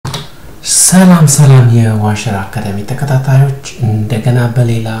ሰላም የዋሸራ አካዳሚ ተከታታዮች እንደገና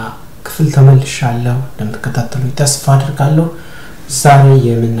በሌላ ክፍል ተመልሻለሁ እንደምትከታተሉ ተስፋ አድርጋለሁ ዛሬ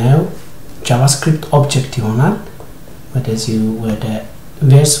የምናየው JavaScript object ይሆናል ወደዚህ ወደ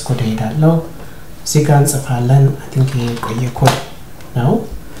ቨርስ ኮድ ሄዳለሁ እዚህ ጋር እንጽፋለን I think የቆየ ኮድ ነው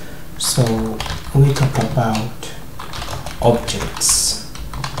so we talk about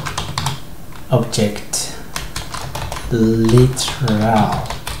object literal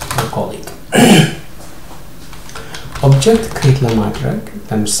I call it object create ለማድረግ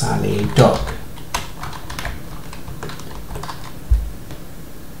ለምሳሌ dog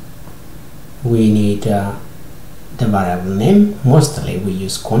we need the variable name mostly we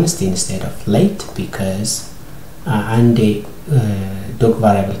use const instead of late because and dog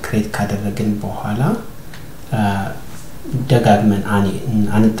variable create ካደረግን በኋላ ደጋግመን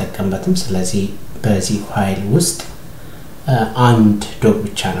አንጠቀምበትም ስለዚህ በዚህ ፋይል ውስጥ and dog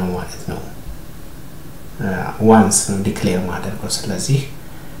ብቻ ነው ማለት ነው once ዲክሌር ማድረግ ስለዚህ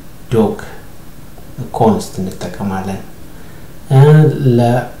dog const እንጠቀማለን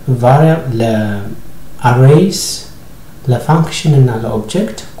ለቫሪያብል ለአሬይስ ለፋንክሽን እና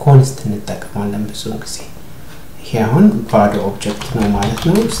ለኦብጀክት const እንጠቀማለን ብዙ ጊዜ ይሄ አሁን ባዶ ኦብጀክት ነው ማለት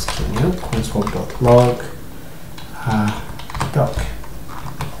ነው እስኪ ነው console.log dog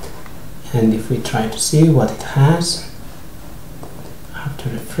and if we try to see what it has to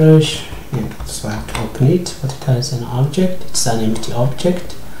refresh and so I have to open it what it has an object it's an empty object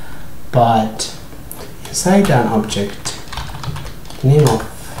but inside an object the name of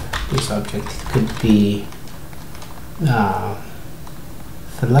this object could be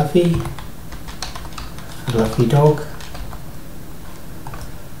fluffy dog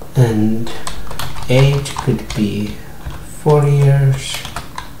and age could be 4 years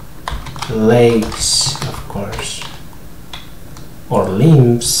legs of course or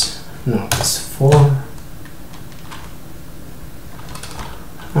limbs no it's 4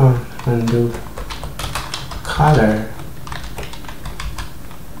 and do color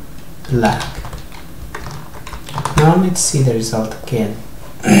black now let's see the result again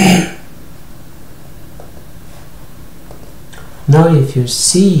now if you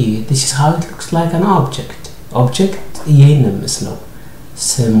see this is how it looks like an object ይሄንን መስለው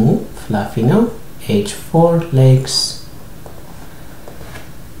ስሙ fluffy ነው age 4 legs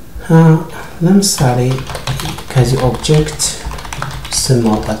ለምሳሌ ከዚህ ኦብጀክት ስም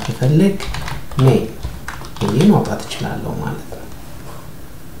ማውጣት ብፈልግ name ብዬ ማውጣት እችላለሁ ማለት ነው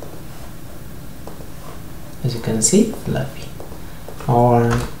as you can see fluffy or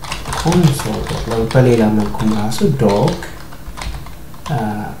console በሌላ መልኩ ራሱ dog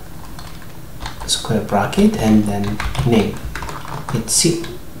square bracket and then name it's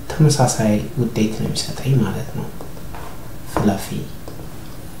ተመሳሳይ ውጤት ነው የሚሰጠኝ ማለት ነው fluffy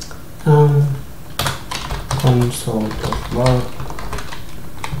console.log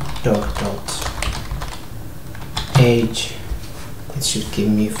dot age it should give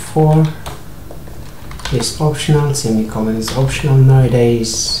me 4 it's optional semicolon is optional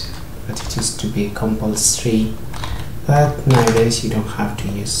nowadays but it used to be compulsory but nowadays you don't have to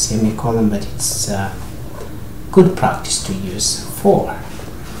use semicolon but it's good practice to use 4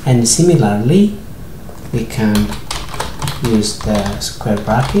 and similarly we can use the square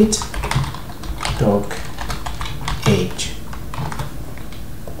bracket dog age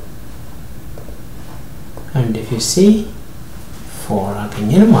and if you see 4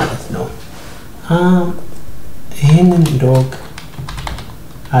 አገኘን ማለት ነው ይሄንን dog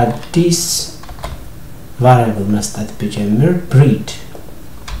አዲስ variable መስጠት ቢጀምር breed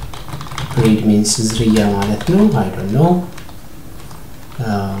means ዝርያ ማለት ነው I don't know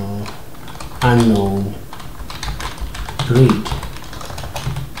unknown breed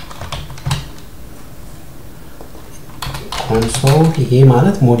console ይሄ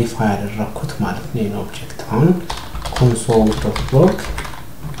ማለት modify ያደረኩት ማለት ነው ይሄን ኦብጀክት አሁን console.log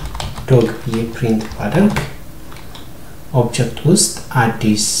dog print ባደርግ ኦብጀክት ውስጥ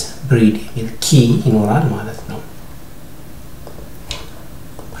አዲስ breed የሚል key ይኖራል ማለት ነው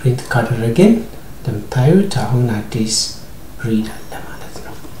print ካደረገን እንደምታዩት አሁን አዲስ breed አለ ማለት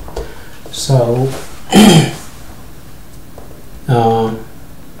ነው so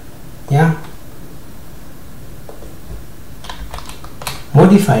yeah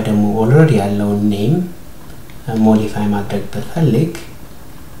modify ደግሞ already ያለውን name modify ማድረግ ብፈልግ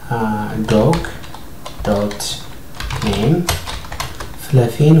dog dot name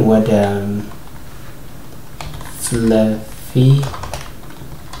fluffy ወደ fluffy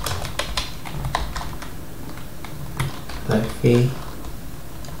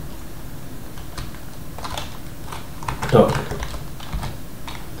dog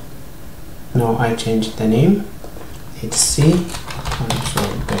Now I changed the name. Let's see.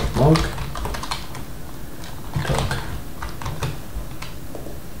 Console.log dog.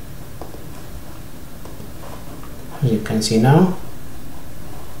 As you can see now,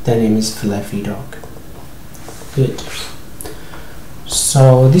 the name is Fluffy Dog. Good.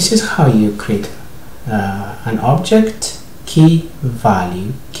 So this is how you create an object, key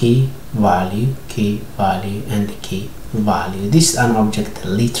value, key value, key value, and key value. This is an object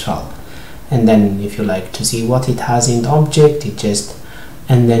literal. And then if you like to see what it has in the object, it just,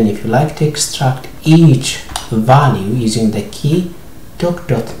 and then if you like to extract each value using the key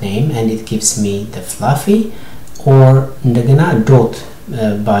doc.name, and it gives me the fluffy, or ndagana dot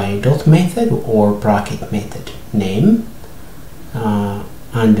by dot method or bracket method name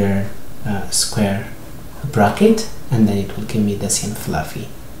under square bracket, and then it will give me the same fluffy.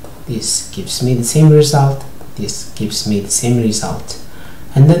 This gives me the same result, this gives me the same result,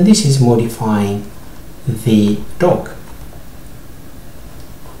 and then this is modifying the dog.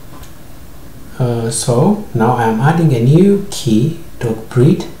 So now I am adding a new key, dog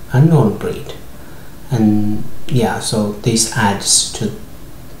breed, unknown breed, and yeah, so this adds to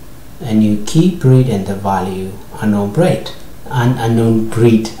a new key, breed, and the value unknown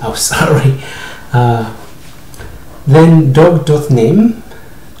breed, oh sorry. Then dog.name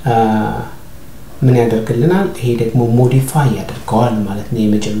ምን ያደርግልናል? ይሄ ደግሞ ሞዲፋይ ያደርገዋል ማለት ነው።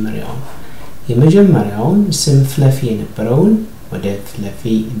 የመጀመሪያውን ስም ፍለፊ የነበረውን ወደ ፍለፊ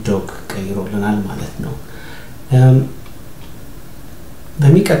ዶግ ቀይሮልናል ማለት ነው።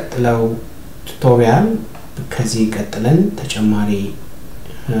 በሚቀጥለው ቱቶሪያል ከዚህ ቀጥለን ተጨማሪ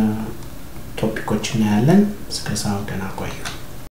ቶፒኮችን እናያለን። እስከዛው ደህና ቆዩ።